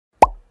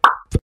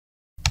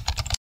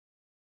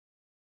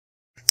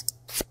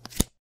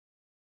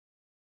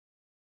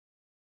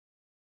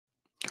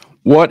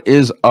What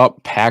is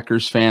up,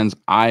 Packers fans?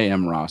 I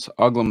am Ross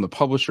Uglem, the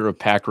publisher of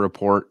Packer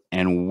Report,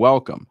 and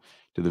welcome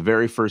to the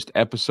very first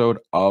episode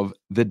of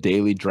the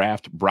Daily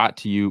Draft, brought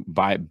to you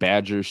by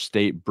Badger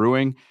State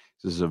Brewing.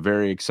 This is a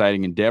very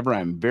exciting endeavor.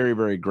 I'm very,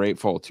 very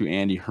grateful to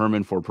Andy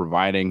Herman for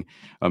providing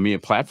me a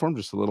platform,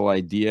 just a little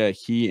idea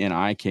he and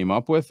I came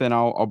up with, and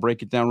I'll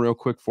break it down real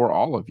quick for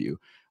all of you.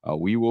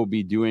 We will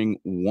be doing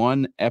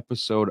one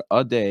episode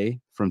a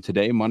day from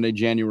today, Monday,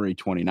 January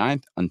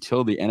 29th,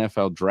 until the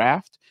NFL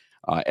Draft.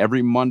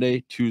 Every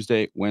Monday,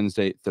 Tuesday,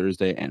 Wednesday,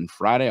 Thursday, and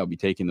Friday. I'll be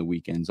taking the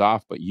weekends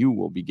off, but you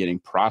will be getting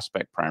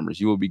prospect primers.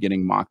 You will be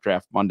getting mock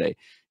draft Monday.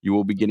 You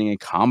will be getting a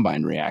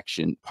combine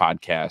reaction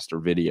podcast or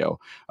video.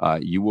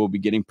 You will be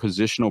getting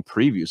positional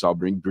previews. I'll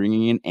be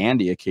bringing in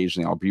Andy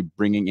occasionally. I'll be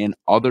bringing in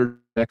other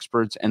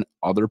experts and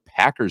other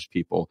Packers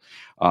people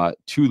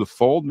to the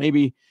fold,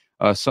 maybe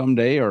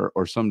someday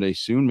or someday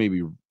soon,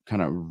 maybe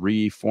kind of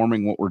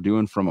reforming what we're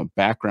doing from a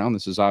background.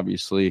 This is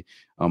obviously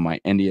my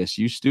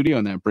NDSU studio,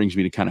 and that brings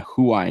me to kind of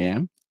who I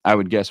am. I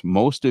would guess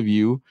most of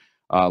you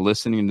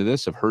listening to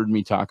this have heard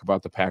me talk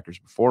about the Packers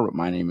before, but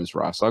my name is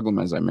Ross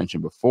Uglem, as I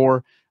mentioned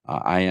before.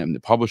 I am the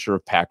publisher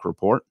of Pack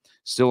Report,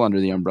 still under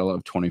the umbrella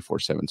of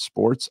 24/7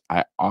 Sports.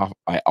 I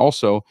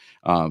also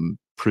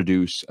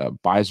produce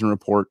Bison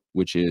Report,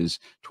 which is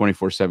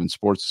 24/7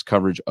 Sports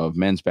coverage of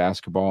men's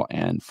basketball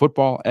and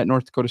football at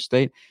North Dakota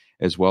State,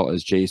 as well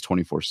as Jays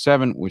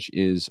 24/7, which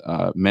is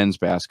men's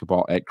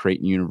basketball at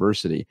Creighton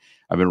University.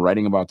 I've been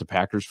writing about the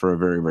Packers for a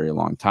very, very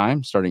long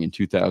time, starting in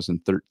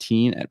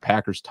 2013 at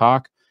Packers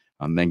Talk,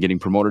 then getting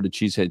promoted to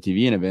Cheesehead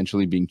TV, and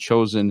eventually being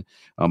chosen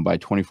by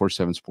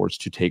 24/7 Sports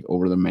to take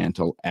over the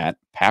mantle at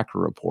Packer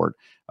Report.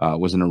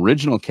 Was an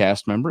original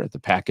cast member at the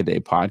Pack-A-Day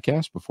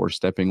podcast before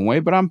stepping away,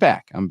 but I'm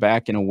back. I'm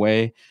back in a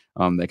way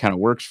that kind of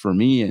works for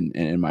me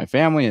and my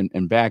family,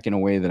 and back in a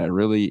way that I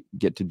really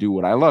get to do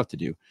what I love to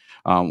do,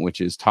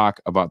 which is talk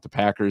about the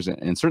Packers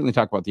and certainly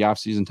talk about the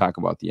offseason, talk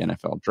about the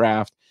NFL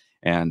draft.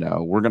 And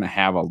we're going to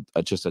have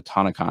just a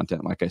ton of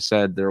content. Like I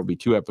said, there will be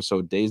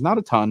 2-episode days, not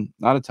a ton,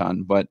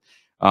 but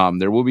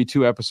there will be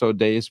 2-episode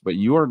days. But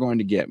you are going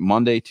to get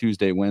Monday,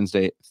 Tuesday,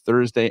 Wednesday,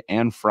 Thursday,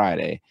 and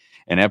Friday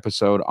an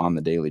episode on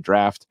the Daily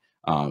Draft.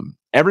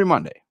 Every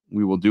Monday,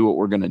 we will do what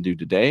we're going to do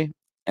today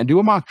and do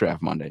a mock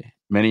draft Monday.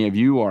 Many of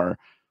you are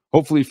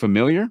hopefully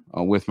familiar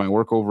with my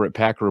work over at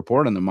Packer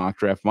Report on the Mock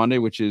Draft Monday,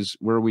 which is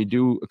where we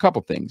do a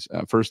couple things.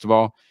 First of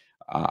all,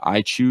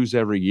 I choose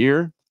every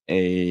year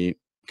a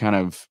kind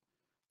of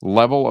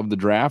level of the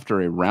draft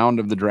or a round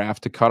of the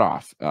draft to cut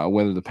off,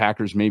 whether the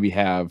Packers maybe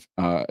have,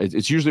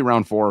 it's usually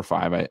round 4 or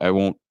 5. I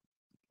won't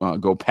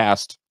go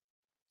past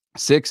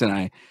 6,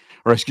 I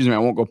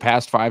won't go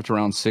past 5 to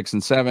round 6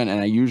 and 7,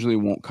 and I usually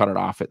won't cut it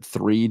off at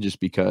 3 just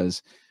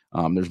because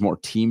there's more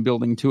team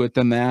building to it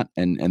than that,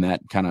 and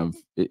that kind of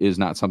is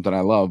not something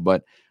I love.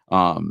 But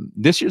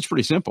this year it's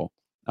pretty simple.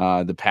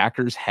 The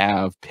Packers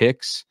have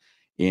picks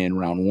in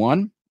round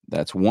 1.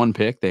 That's 1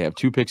 pick. They have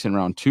 2 picks in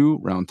round 2,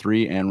 round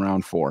 3, and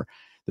round 4.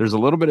 There's a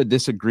little bit of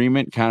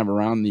disagreement kind of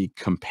around the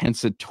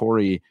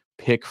compensatory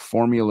pick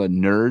formula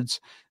nerds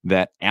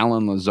that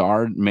Alan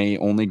Lazard may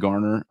only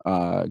garner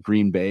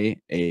Green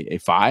Bay a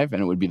 5,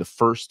 and it would be the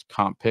first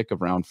comp pick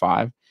of round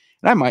 5.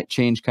 And I might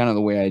change kind of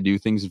the way I do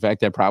things. In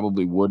fact, I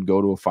probably would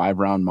go to a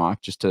 5-round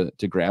mock just to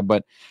grab.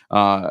 But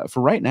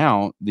for right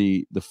now,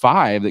 the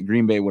 5 that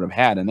Green Bay would have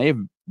had, and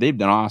they've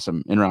done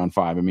awesome in round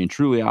 5. I mean,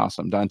 truly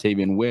awesome.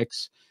 Dontavian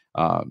Wicks,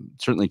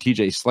 certainly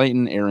TJ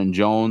Slayton, Aaron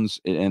Jones,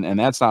 and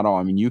that's not all.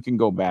 I mean, you can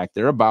go back.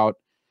 They're about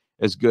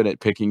as good at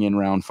picking in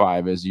round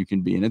 5 as you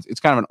can be. And it's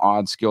kind of an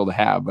odd skill to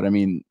have. But I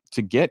mean,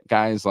 to get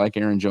guys like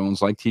Aaron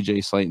Jones, like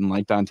TJ Slayton,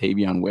 like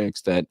Dontavian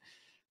Wicks that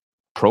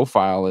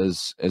profile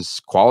as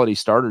quality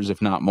starters,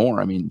 if not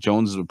more. I mean,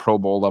 Jones is a Pro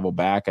Bowl level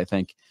back. I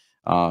think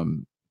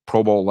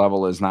Pro Bowl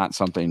level is not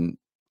something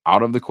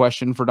out of the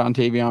question for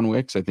Dontavian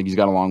Wicks. I think he's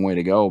got a long way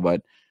to go,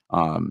 but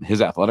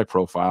his athletic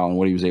profile and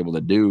what he was able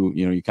to do,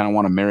 you kind of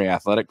want to marry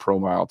athletic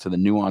profile to the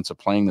nuance of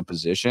playing the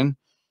position.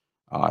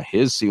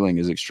 His ceiling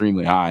is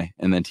extremely high.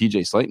 And then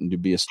TJ Slayton to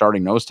be a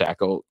starting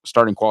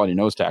quality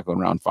nose tackle in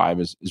round 5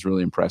 is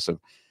really impressive.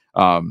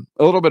 A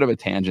little bit of a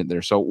tangent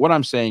there. So what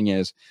I'm saying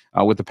is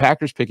with the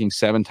Packers picking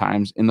 7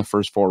 times in the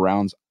first 4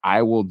 rounds,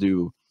 I will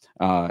do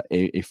a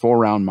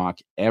 4-round mock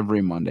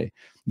every Monday.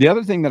 The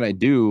other thing that I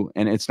do,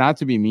 and it's not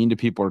to be mean to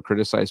people or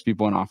criticize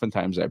people, and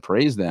oftentimes I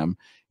praise them,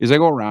 is I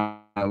go around,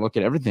 I look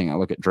at everything. I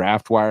look at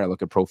DraftWire, I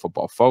look at Pro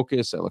Football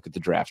Focus, I look at the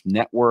Draft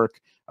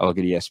Network, I look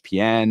at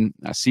ESPN,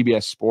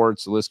 CBS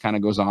Sports, the list kind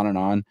of goes on and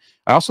on.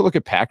 I also look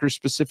at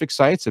Packers-specific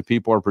sites if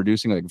people are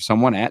producing, like if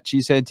someone at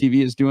Cheesehead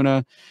TV is doing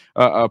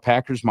a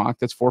Packers mock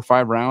that's 4 or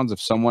 5 rounds, if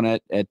someone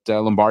at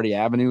Lombardi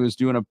Avenue is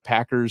doing a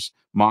Packers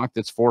mock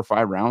that's 4 or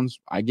 5 rounds,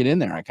 I get in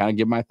there. I kind of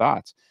give my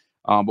thoughts.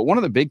 But one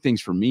of the big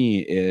things for me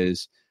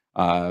is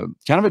kind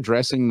of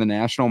addressing the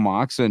national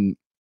mocks, and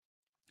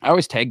I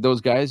always tag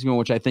those guys,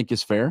 which I think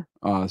is fair,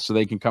 so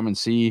they can come and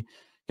see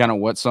kind of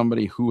what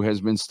somebody who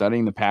has been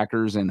studying the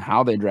Packers and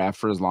how they draft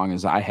for as long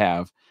as I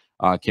have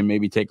can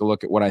maybe take a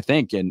look at what I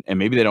think, and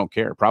maybe they don't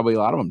care. Probably a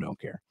lot of them don't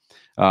care.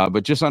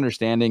 But just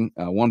understanding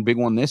one big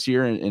one this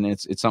year, and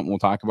it's something we'll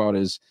talk about,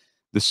 is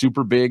the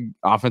super big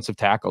offensive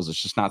tackles.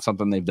 It's just not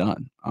something they've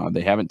done.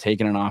 They haven't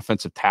taken an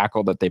offensive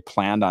tackle that they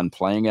planned on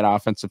playing at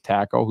offensive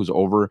tackle who's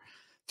over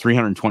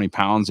 320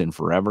 pounds in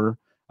forever.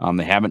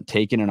 They haven't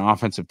taken an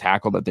offensive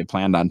tackle that they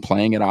planned on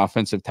playing at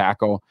offensive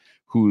tackle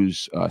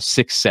who's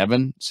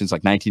 6'7" since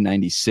like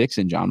 1996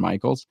 in John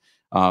Michaels.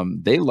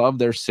 They love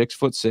their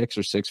 6'6"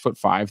 or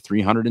 6'5",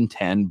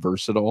 310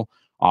 versatile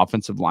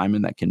offensive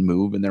linemen that can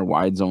move in their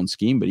wide zone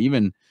scheme. But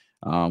even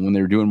when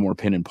they're doing more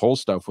pin and pull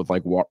stuff with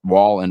like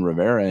Wall and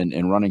Rivera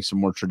and running some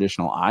more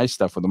traditional eye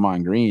stuff with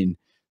Amon Green,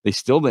 they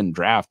still didn't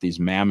draft these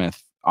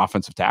mammoth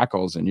offensive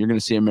tackles. And you're going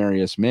to see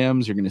Amarius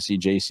Mims, you're going to see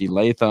J.C.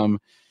 Latham,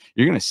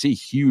 you're going to see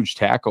huge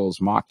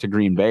tackles mocked to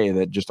Green Bay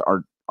that just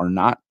are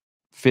not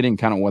fitting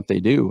kind of what they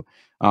do.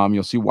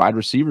 You'll see wide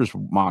receivers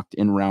mocked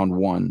in round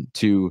 1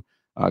 to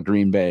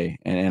Green Bay.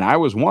 And I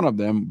was one of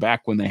them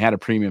back when they had a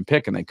premium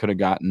pick and they could have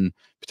gotten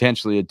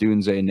potentially a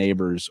Dunze,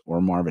 Neighbors,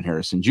 or Marvin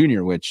Harrison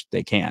Jr., which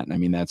they can't. I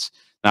mean, that's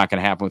not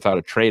going to happen without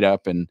a trade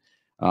up. And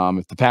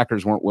if the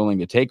Packers weren't willing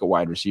to take a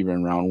wide receiver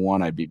in round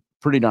 1, I'd be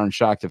pretty darn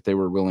shocked if they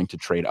were willing to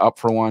trade up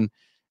for one,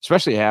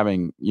 especially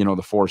having,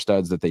 the 4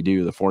 studs that they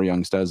do, the 4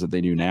 young studs that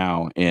they do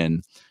now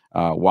in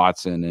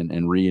Watson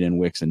and Reed and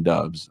Wicks and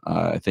Dobbs.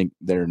 I think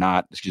they're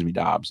not,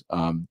 Dobbs.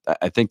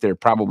 I think they're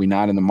probably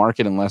not in the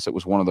market unless it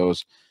was one of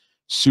those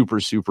super,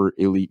 super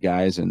elite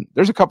guys. And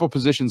there's a couple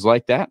positions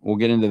like that. We'll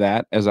get into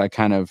that as I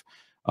kind of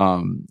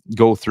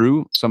go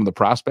through some of the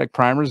prospect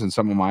primers and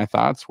some of my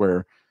thoughts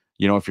where,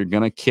 if you're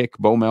going to kick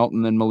Bo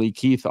Melton and Malik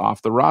Heath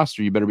off the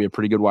roster, you better be a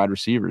pretty good wide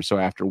receiver. So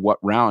after what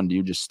round do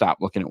you just stop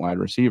looking at wide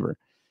receiver?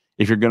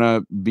 If you're going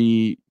to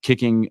be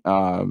kicking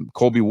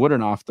Colby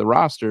Wooden off the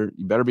roster,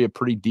 you better be a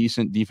pretty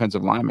decent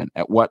defensive lineman.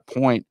 At what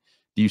point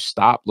do you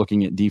stop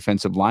looking at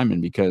defensive linemen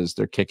because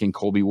they're kicking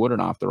Colby Wooden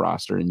off the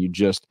roster and you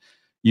just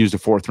used a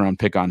 4th round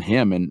pick on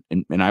him?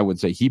 And I would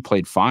say he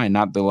played fine,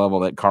 not the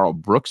level that Carl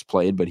Brooks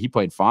played, but he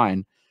played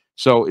fine.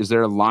 So is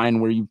there a line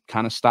where you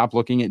kind of stop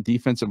looking at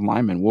defensive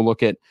linemen? We'll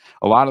look at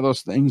a lot of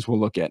those things. We'll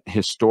look at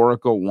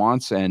historical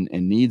wants and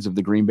needs of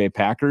the Green Bay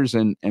Packers,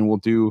 and we'll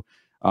do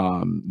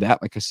that,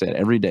 like I said,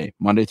 every day,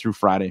 Monday through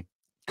Friday.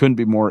 Couldn't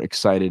be more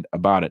excited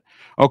about it.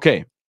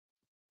 Okay.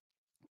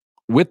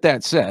 With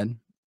that said,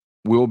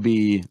 we'll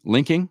be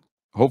linking,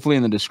 hopefully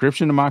in the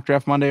description, to Mock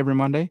Draft Monday every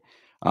Monday.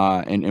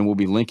 And we'll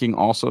be linking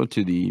also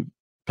to the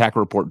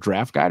Packer Report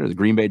Draft Guide, or the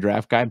Green Bay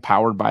Draft Guide,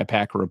 powered by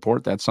Packer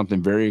Report. That's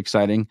something very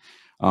exciting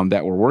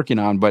that we're working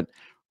on. But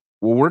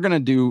what we're going to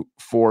do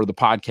for the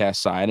podcast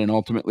side and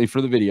ultimately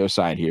for the video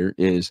side here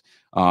is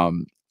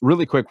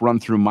really quick run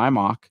through my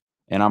mock.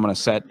 And I'm going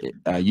to set,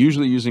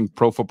 usually using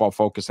Pro Football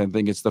Focus. I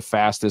think it's the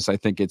fastest. I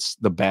think it's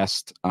the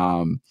best.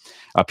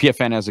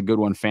 PFN has a good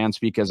one.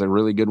 FanSpeak has a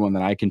really good one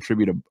that I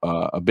contribute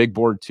a big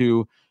board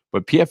to.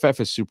 But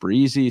PFF is super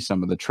easy.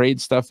 Some of the trade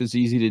stuff is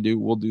easy to do.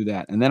 We'll do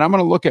that. And then I'm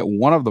going to look at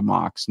one of the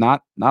mocks,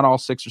 not all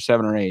 6 or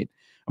 7 or 8.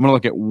 I'm going to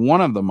look at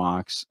one of the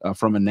mocks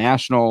from a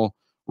national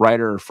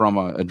writer from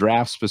a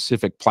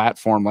draft-specific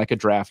platform like a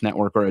Draft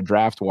Network or a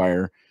Draft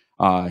Wire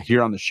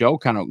here on the show,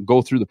 kind of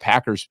go through the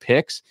Packers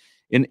picks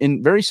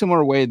in very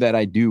similar way that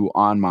I do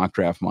on Mock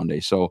Draft Monday.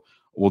 So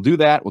we'll do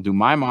that. We'll do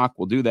my mock.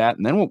 We'll do that.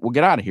 And then we'll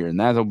get out of here. And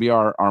that'll be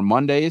our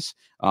Mondays.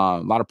 A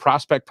lot of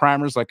prospect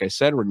primers. Like I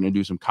said, we're going to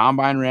do some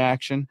combine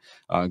reaction,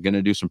 going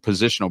to do some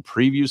positional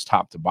previews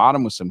top to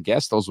bottom with some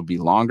guests. Those will be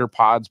longer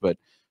pods, but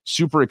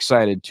super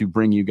excited to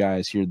bring you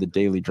guys here the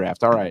daily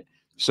draft. All right.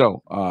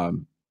 So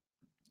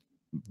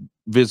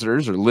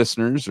visitors or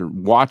listeners or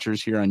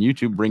watchers here on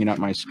YouTube, bringing up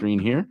my screen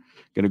here.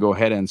 Going to go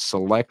ahead and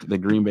select the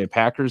Green Bay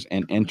Packers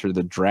and enter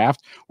the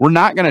draft. We're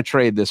not going to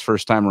trade this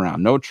first time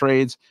around. No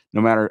trades,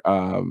 no matter.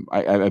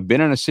 I've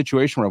been in a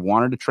situation where I've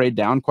wanted to trade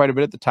down quite a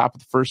bit at the top of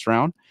the first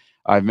round.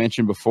 I've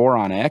mentioned before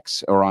on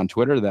X or on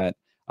Twitter that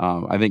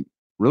I think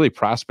really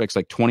prospects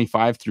like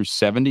 25 through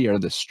 70 are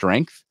the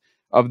strength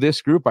of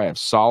this group. I have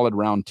solid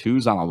round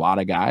 2s on a lot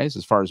of guys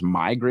as far as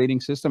my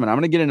grading system. And I'm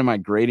going to get into my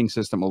grading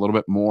system a little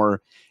bit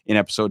more in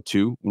episode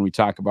 2 when we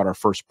talk about our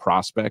first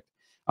prospect.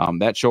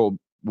 That show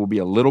will be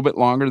a little bit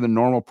longer than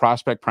normal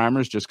prospect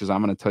primers, just because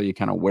I'm going to tell you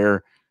kind of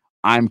where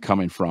I'm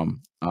coming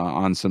from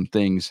on some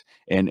things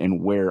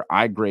and where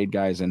I grade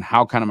guys and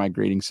how kind of my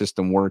grading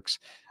system works.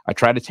 I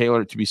try to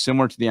tailor it to be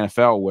similar to the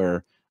NFL,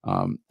 where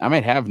I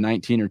might have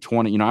 19 or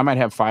 20, I might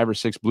have 5 or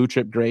 6 blue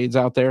chip grades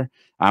out there.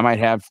 I might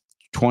have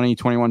 20,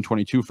 21,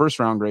 22 first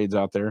round grades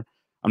out there.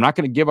 I'm not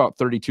going to give out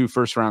 32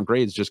 first round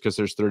grades just because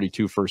there's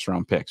 32 first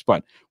round picks,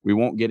 but we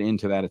won't get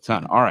into that a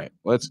ton. All right,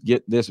 let's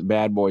get this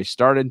bad boy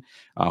started.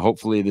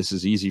 Hopefully this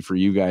is easy for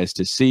you guys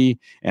to see,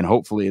 and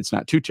hopefully it's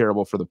not too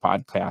terrible for the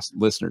podcast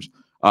listeners.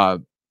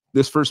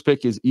 This first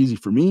pick is easy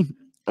for me.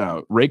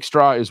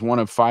 Rakestraw is one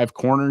of 5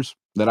 corners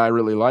that I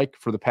really like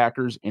for the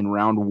Packers in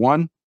round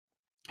 1.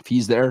 If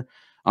he's there,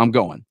 I'm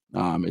going.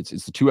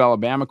 It's the 2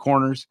 Alabama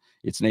corners.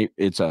 It's the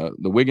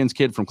Wiggins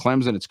kid from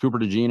Clemson. It's Cooper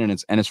DeJean, and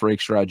it's Ennis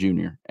Rakestraw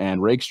Jr.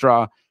 And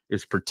Rakestraw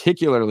is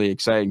particularly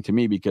exciting to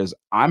me because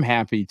I'm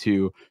happy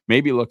to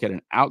maybe look at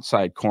an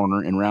outside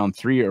corner in round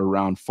 3 or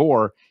round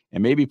 4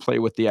 and maybe play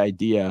with the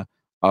idea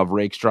of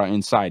Rakestraw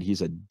inside.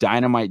 He's a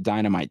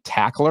dynamite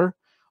tackler.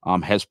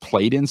 Has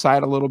played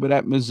inside a little bit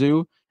at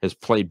Mizzou, has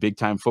played big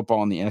time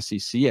football in the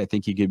SEC. I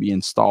think he could be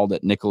installed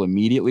at nickel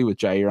immediately with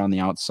Jair on the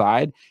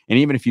outside. And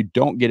even if you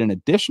don't get an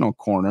additional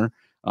corner,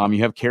 you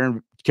have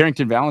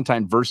Carrington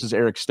Valentine versus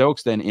Eric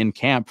Stokes then in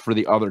camp for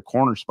the other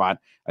corner spot.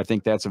 I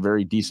think that's a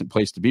very decent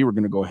place to be. We're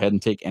going to go ahead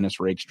and take Ennis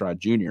Rakestraw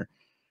Jr.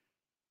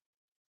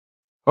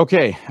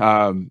 Okay.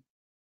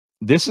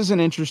 This is an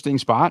interesting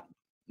spot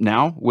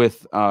now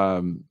with,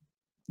 I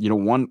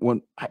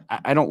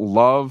don't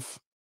love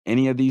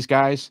any of these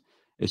guys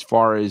as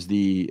far as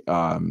the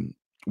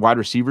wide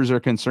receivers are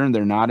concerned.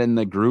 They're not in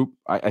the group.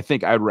 I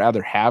think I'd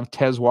rather have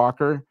Tez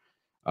Walker.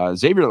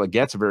 Xavier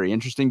Leggette's a very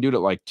interesting dude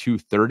at like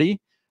 230.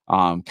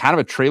 Kind of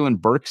a Traylon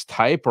Burks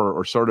type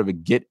or sort of a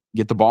get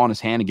the ball in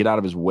his hand and get out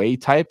of his way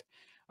type.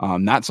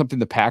 Not something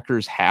the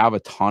Packers have a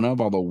ton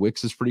of, although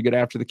Wicks is pretty good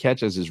after the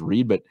catch, as is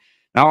Reed, but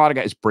not a lot of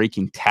guys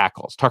breaking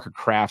tackles. Tucker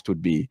Kraft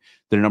would be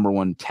their number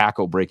one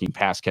tackle breaking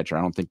pass catcher.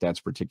 I don't think that's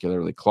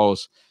particularly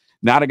close.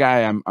 Not a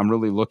guy I'm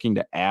really looking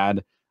to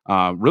add.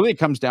 Really, it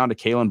comes down to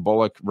Kalen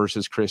Bullock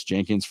versus Chris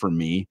Jenkins for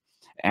me.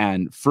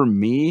 And for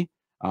me,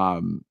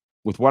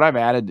 with what I've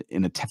added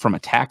from a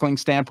tackling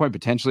standpoint,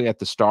 potentially at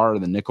the star or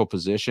the nickel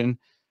position,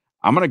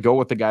 I'm going to go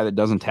with the guy that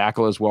doesn't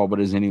tackle as well,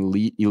 but is an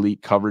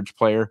elite coverage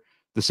player.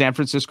 The San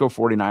Francisco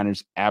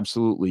 49ers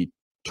absolutely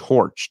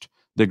torched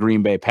the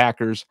Green Bay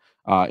Packers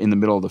in the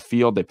middle of the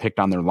field. They picked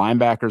on their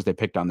linebackers. They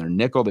picked on their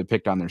nickel. They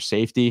picked on their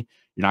safety.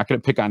 You're not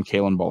going to pick on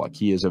Kalen Bullock.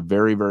 He is a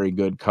very, very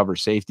good cover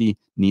safety,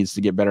 needs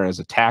to get better as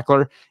a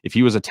tackler. If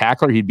he was a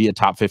tackler, he'd be a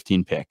top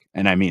 15 pick.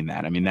 And I mean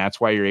that. I mean,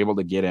 that's why you're able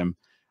to get him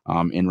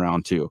in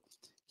round 2.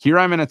 Here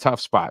I'm in a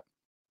tough spot.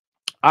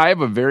 I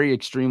have a very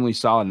extremely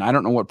solid, and I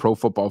don't know what Pro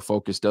Football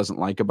Focus doesn't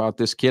like about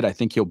this kid. I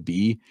think he'll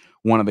be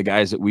one of the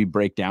guys that we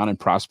break down in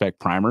prospect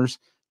primers.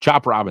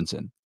 Chop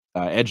Robinson,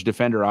 edge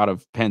defender out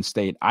of Penn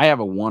State. I have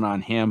a 1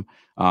 on him.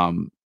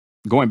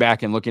 Going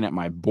back and looking at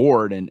my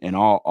board and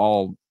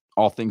all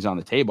things on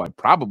the table, I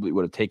probably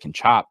would have taken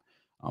Chop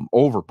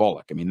over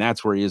Bullock. I mean,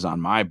 that's where he is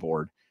on my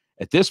board.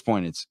 At this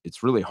point,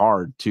 it's really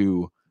hard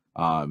to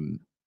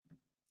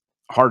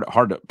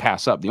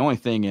pass up. The only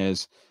thing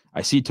is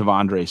I see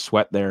Tavondre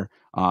Sweat there.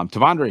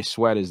 Tavondre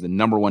Sweat is the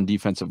number 1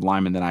 defensive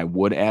lineman that I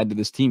would add to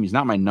this team. He's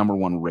not my number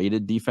 1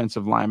 rated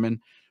defensive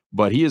lineman,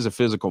 but he is a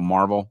physical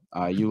marvel.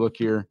 You look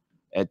here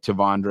at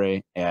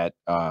Tavondre at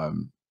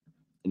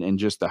and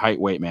just the height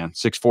weight, man,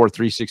 6'4",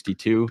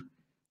 362.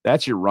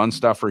 That's your run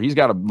stuffer. He's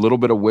got a little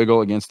bit of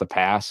wiggle against the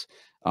pass.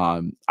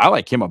 I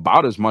like him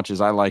about as much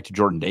as I liked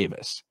Jordan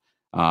Davis.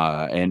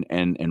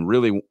 And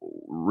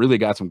really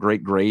got some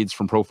great grades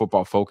from Pro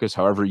Football Focus.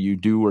 However, you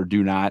do or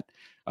do not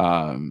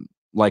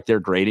like their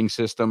grading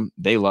system,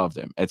 they loved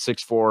him at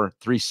 6'4",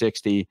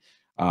 360.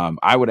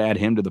 I would add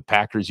him to the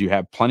Packers. You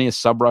have plenty of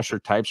sub rusher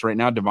types right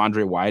now.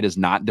 Devondre Wyatt is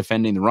not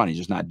defending the run. He's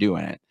just not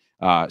doing it.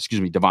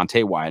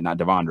 Devontae Wyatt, not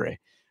Devondre.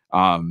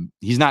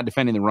 He's not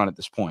defending the run at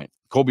this point.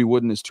 Colby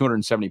Wooden is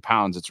 270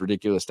 pounds. It's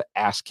ridiculous to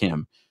ask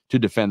him to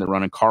defend the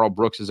run. And Carl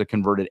Brooks is a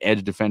converted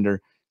edge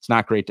defender. It's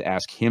not great to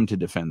ask him to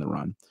defend the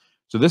run.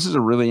 So this is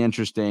a really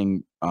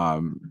interesting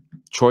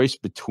choice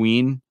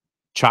between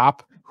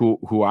Chop,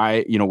 who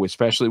I,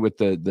 especially with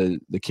the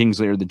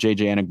Kingsley or the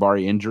JJ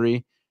Enigbari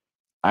injury,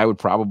 I would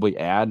probably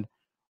add.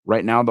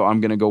 Right now, though,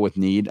 I'm going to go with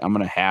need. I'm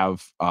going to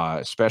have,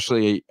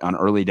 especially on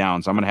early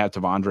downs, I'm going to have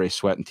Tavondre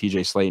Sweat and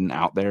TJ Slayton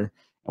out there,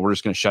 and we're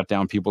just going to shut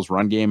down people's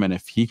run game. And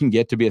if he can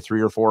get to be a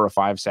 3 or 4 or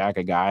 5 sack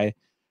a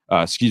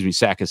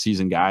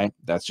season guy,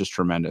 that's just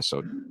tremendous.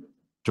 So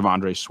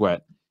Tavondre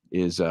Sweat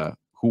is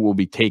who we'll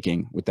be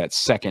taking with that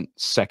second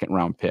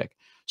round pick.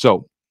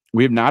 So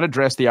we have not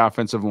addressed the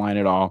offensive line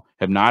at all,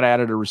 have not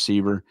added a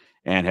receiver,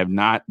 and have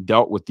not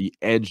dealt with the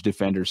edge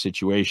defender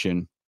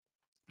situation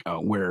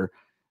where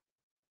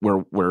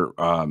the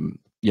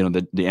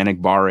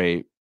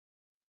Enigbare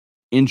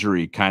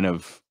injury kind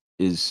of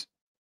is,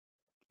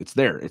 it's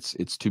there.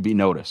 It's to be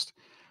noticed.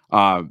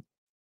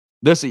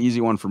 This is an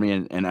easy one for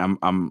me, and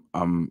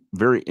I'm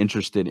very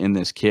interested in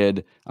this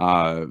kid.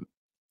 Have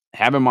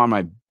him on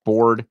my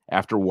board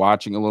after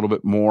watching a little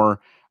bit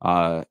more,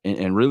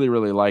 and really,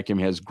 really like him.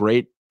 He has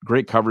great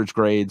coverage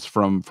grades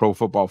from Pro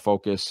Football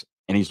Focus,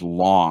 and he's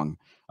long.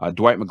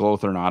 Dwight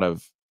McLaughlin out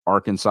of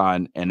Arkansas,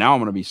 and now I'm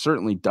going to be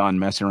certainly done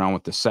messing around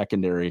with the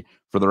secondary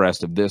for the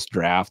rest of this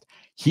draft.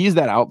 He's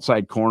that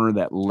outside corner,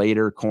 that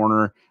later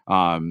corner.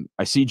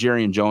 I see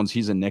Jerrion Jones.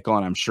 He's a nickel,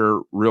 and I'm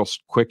sure real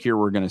quick here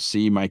we're going to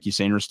see Mikey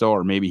Sainristil,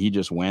 or maybe he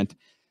just went.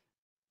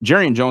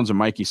 Jerrion Jones and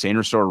Mikey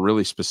Sainristil are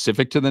really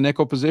specific to the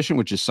nickel position,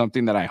 which is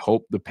something that I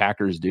hope the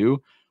Packers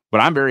do. But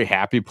I'm very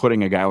happy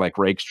putting a guy like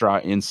Rakestraw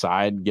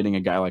inside, getting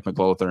a guy like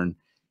McLaughlin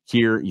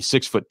here. He's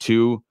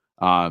 6'2",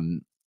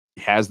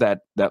 has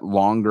that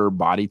longer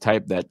body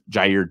type that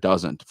Jair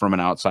doesn't from an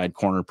outside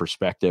corner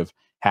perspective.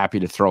 Happy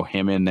to throw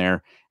him in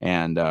there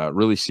and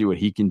really see what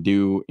he can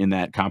do in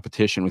that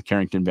competition with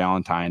Carrington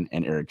Valentine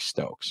and Eric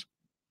Stokes.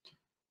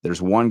 There's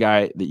one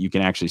guy that you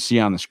can actually see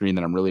on the screen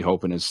that I'm really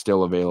hoping is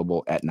still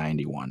available at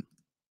 91.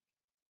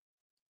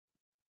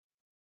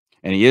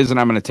 and he is, and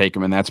I'm going to take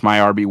him, and that's my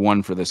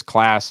RB1 for this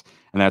class,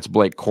 and that's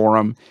Blake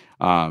Corum.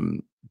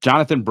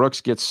 Jonathan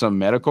Brooks gets some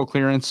medical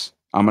clearance.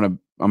 I'm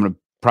gonna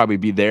probably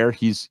be there.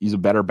 He's a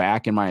better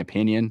back in my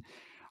opinion.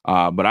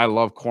 But I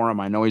love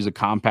Corum. I know he's a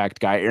compact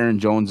guy. Aaron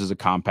Jones is a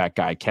compact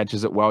guy,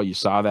 catches it well. You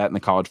saw that in the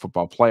college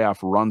football playoff,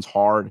 runs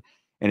hard,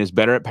 and is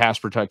better at pass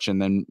protection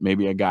than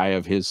maybe a guy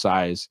of his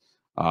size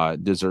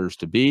deserves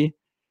to be.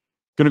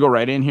 Going to go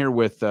right in here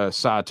with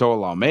Sato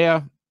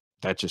Laumea.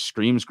 That just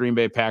screams Green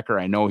Bay Packer.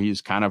 I know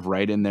he's kind of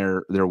right in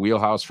their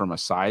wheelhouse from a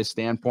size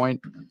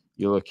standpoint.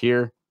 You look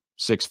here,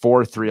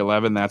 6'4",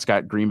 311. That's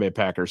got Green Bay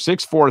Packer.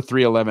 6'4",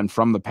 311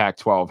 from the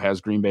Pac-12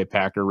 has Green Bay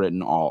Packer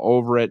written all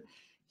over it.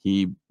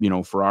 He,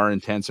 for our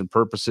intents and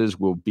purposes,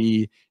 will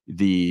be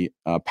the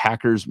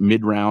Packers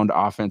mid-round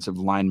offensive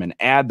lineman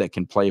ad that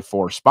can play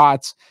 4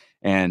 spots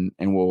and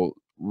will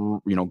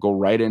go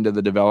right into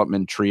the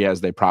development tree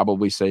as they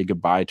probably say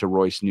goodbye to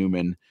Royce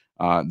Newman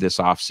this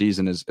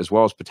offseason, as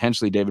well as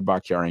potentially David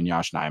Bakhtiari and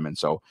Yosh Nijman.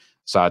 So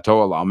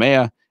Sato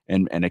Laumea,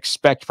 and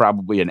expect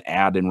probably an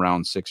ad in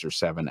round 6 or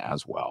 7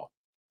 as well.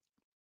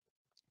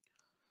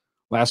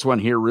 Last one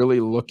here, really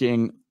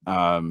looking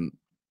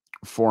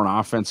for an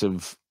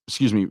offensive,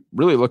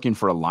 really looking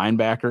for a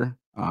linebacker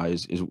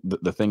is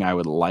the thing I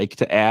would like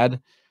to add.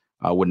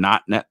 Would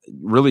not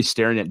really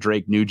staring at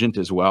Drake Nugent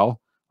as well.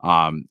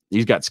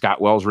 He's got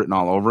Scott Wells written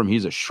all over him.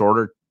 He's a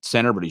shorter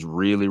center, but he's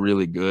really,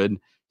 really good.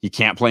 He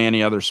can't play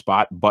any other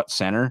spot but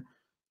center.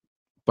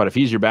 But if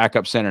he's your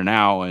backup center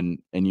now and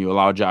you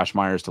allow Josh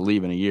Myers to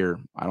leave in a year,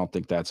 I don't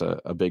think that's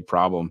a big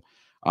problem.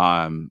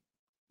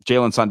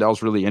 Jalen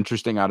Sundell's really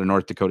interesting out of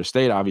North Dakota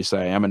State. Obviously,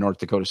 I am a North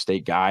Dakota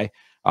State guy,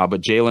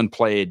 but Jalen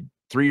played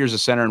 3 years of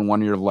center and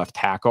 1 year of left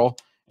tackle,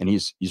 and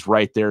he's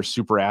right there,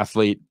 super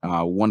athlete,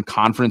 won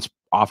conference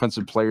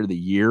offensive player of the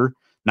year,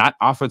 not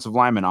offensive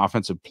lineman,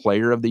 offensive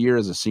player of the year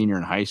as a senior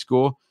in high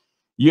school.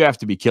 You have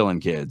to be killing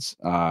kids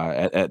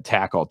at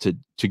tackle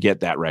to get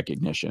that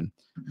recognition.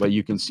 But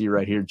you can see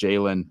right here,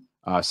 Jalen,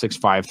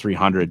 6'5",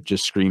 300,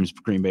 just screams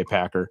Green Bay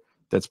Packer.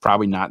 That's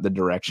probably not the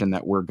direction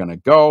that we're going to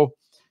go.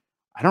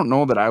 I don't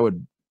know that I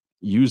would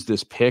use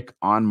this pick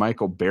on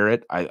Michael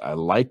Barrett. I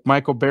like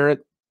Michael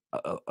Barrett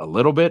a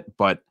little bit,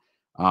 but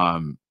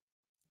I'm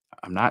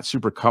not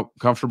super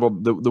comfortable.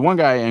 The one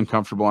guy I am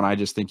comfortable, and I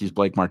just think he's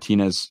Blake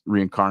Martinez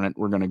reincarnate.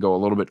 We're going to go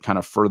a little bit kind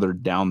of further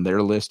down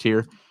their list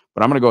here,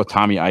 but I'm going to go with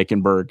Tommy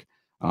Eichenberg.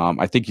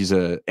 I think he's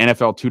a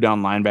NFL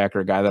 2-down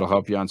linebacker, a guy that'll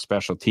help you on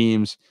special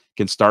teams,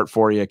 can start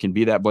for you, can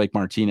be that Blake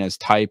Martinez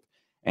type.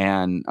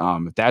 And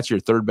if that's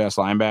your 3rd best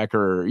linebacker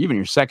or even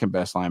your 2nd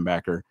best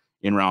linebacker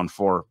in round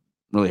 4,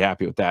 really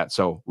happy with that.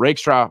 So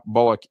Rakestraw,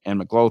 Bullock, and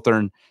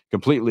McLaughlin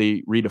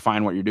completely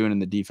redefine what you're doing in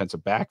the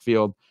defensive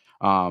backfield.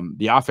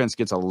 The offense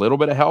gets a little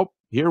bit of help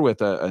here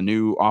with a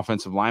new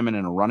offensive lineman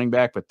and a running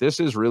back, but this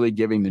is really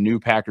giving the new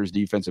Packers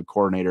defensive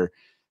coordinator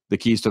the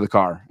keys to the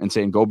car and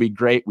saying, go be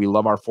great. We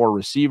love our 4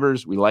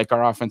 receivers. We like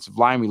our offensive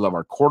line. We love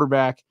our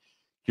quarterback.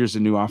 Here's a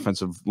new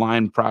offensive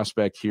line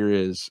prospect. Here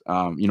is,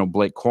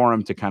 Blake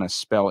Corum to kind of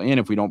spell in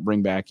if we don't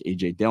bring back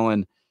A.J.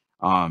 Dillon.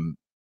 And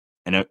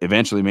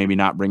eventually maybe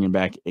not bringing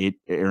back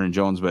Aaron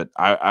Jones, but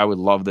I would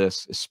love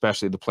this,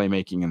 especially the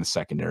playmaking in the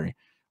secondary.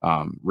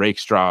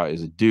 Rakestraw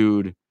is a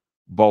dude.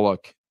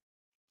 Bullock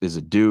is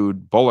a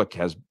dude. Bullock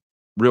has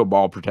real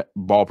ball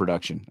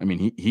production. I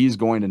mean, he's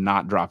going to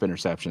not drop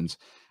interceptions.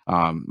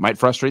 Might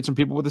frustrate some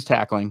people with his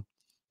tackling,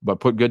 but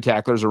put good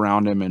tacklers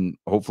around him, and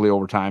hopefully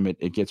over time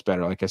it gets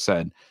better. Like I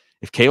said,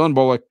 if Kalen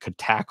Bullock could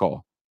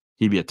tackle,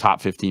 he'd be a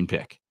top 15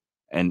 pick.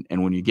 And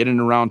when you get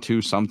into round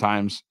 2,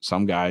 sometimes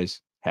some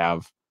guys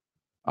have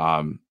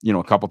a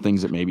couple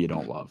things that maybe you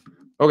don't love.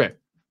 Okay.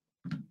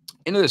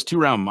 Into this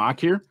 2-round mock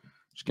here.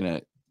 Just going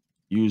to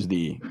use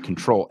the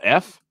Control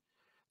F.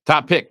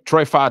 Top pick,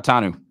 Troy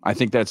Fautanu. I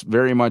think that's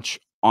very much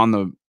on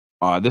the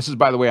this is,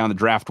 by the way, on the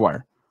draft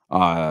wire.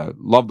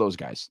 Love those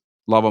guys.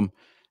 Love them.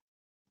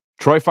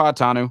 Troy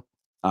Fautanu,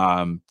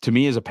 to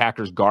me, is a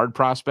Packers guard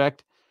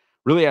prospect.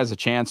 Really has a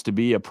chance to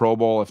be a Pro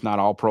Bowl, if not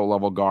all pro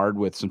level guard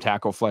with some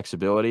tackle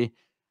flexibility.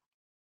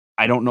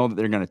 I don't know that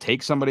they're going to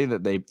take somebody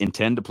that they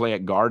intend to play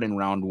at guard in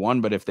round 1,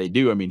 but if they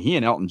do, I mean, he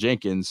and Elton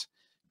Jenkins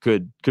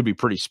could be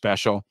pretty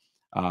special.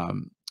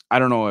 I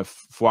don't know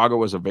if Fuaga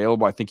was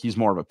available. I think he's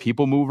more of a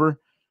people mover,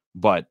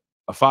 but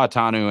a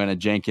Fautanu and a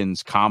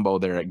Jenkins combo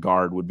there at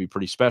guard would be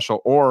pretty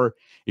special. Or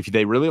if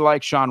they really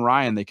like Sean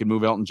Ryan, they could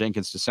move Elton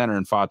Jenkins to center,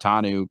 and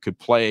Fautanu could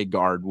play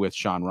guard with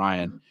Sean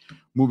Ryan.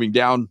 Moving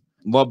down,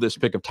 love this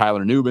pick of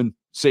Tyler Nubin,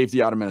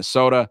 safety out of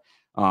Minnesota.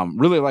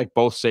 Really like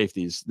both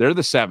safeties. They're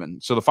the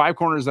 7. So the 5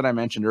 corners that I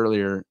mentioned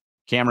earlier,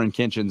 Cameron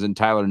Kinchins and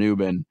Tyler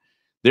Nubin,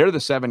 they're the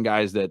 7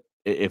 guys that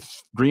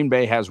if Green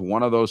Bay has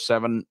one of those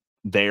 7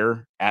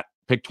 there at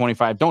pick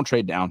 25, don't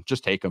trade down.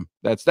 Just take them.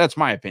 That's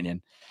my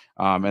opinion.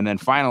 And then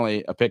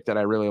finally, a pick that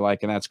I really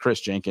like, and that's Chris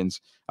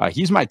Jenkins.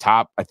 He's my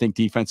top, I think,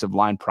 defensive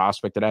line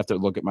prospect. I'd have to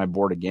look at my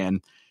board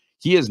again.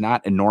 He is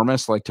not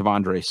enormous like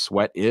Tavondre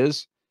Sweat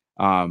is,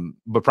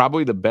 but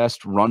probably the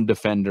best run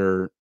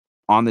defender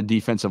on the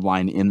defensive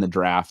line in the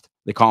draft.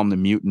 They call him the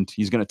mutant.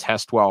 He's going to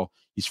test well.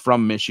 He's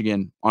from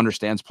Michigan,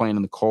 understands playing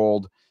in the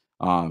cold.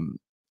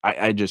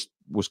 I just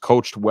was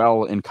coached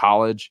well in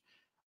college.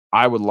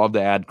 I would love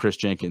to add Chris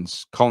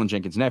Jenkins, Cullen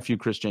Jenkins' nephew,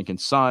 Chris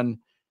Jenkins' son.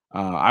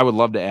 I would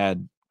love to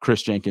add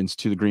Chris Jenkins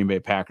to the Green Bay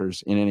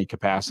Packers in any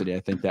capacity. I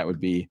think that would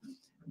be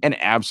an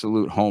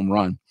absolute home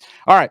run.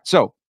 All right,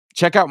 so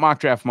check out Mock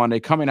Draft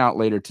Monday coming out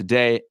later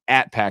today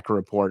at Packer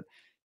Report.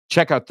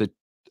 Check out the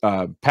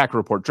Packer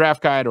Report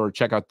draft guide, or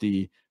check out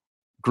the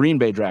Green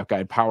Bay draft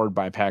guide powered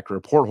by Packer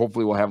Report.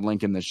 Hopefully we'll have a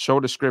link in the show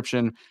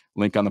description,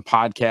 link on the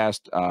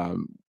podcast.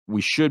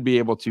 We should be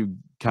able to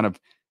kind of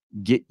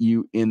get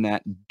you in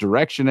that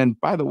direction. And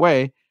by the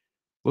way,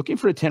 looking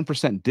for a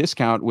 10%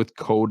 discount with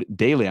code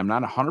DAILY. I'm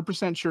not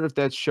 100% sure if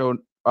that's shown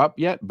up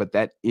yet, but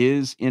that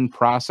is in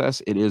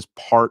process. It is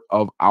part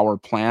of our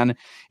plan,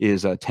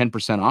 is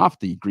 10% off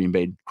the Green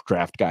Bay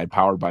draft guide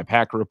powered by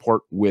Packer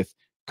Report with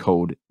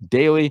code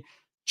DAILY.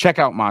 Check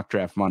out Mock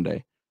Draft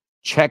Monday.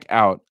 Check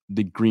out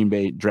the Green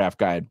Bay draft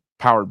guide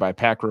powered by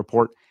Packer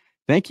Report.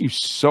 Thank you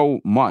so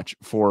much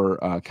for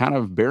kind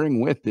of bearing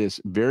with this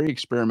very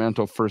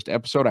experimental first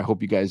episode. I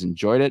hope you guys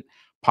enjoyed it.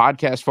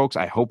 Podcast folks,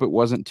 I hope it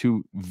wasn't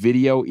too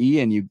video-y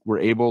and you were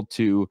able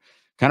to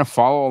kind of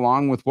follow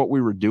along with what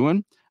we were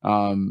doing.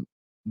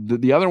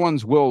 The other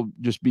ones will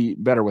just be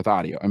better with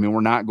audio. I mean,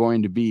 we're not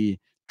going to be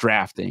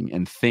drafting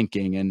and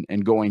thinking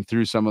and going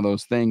through some of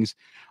those things.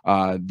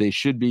 They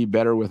should be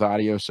better with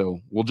audio. So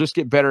we'll just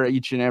get better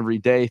each and every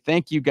day.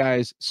 Thank you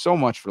guys so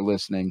much for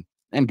listening,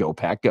 and go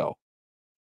Pack Go.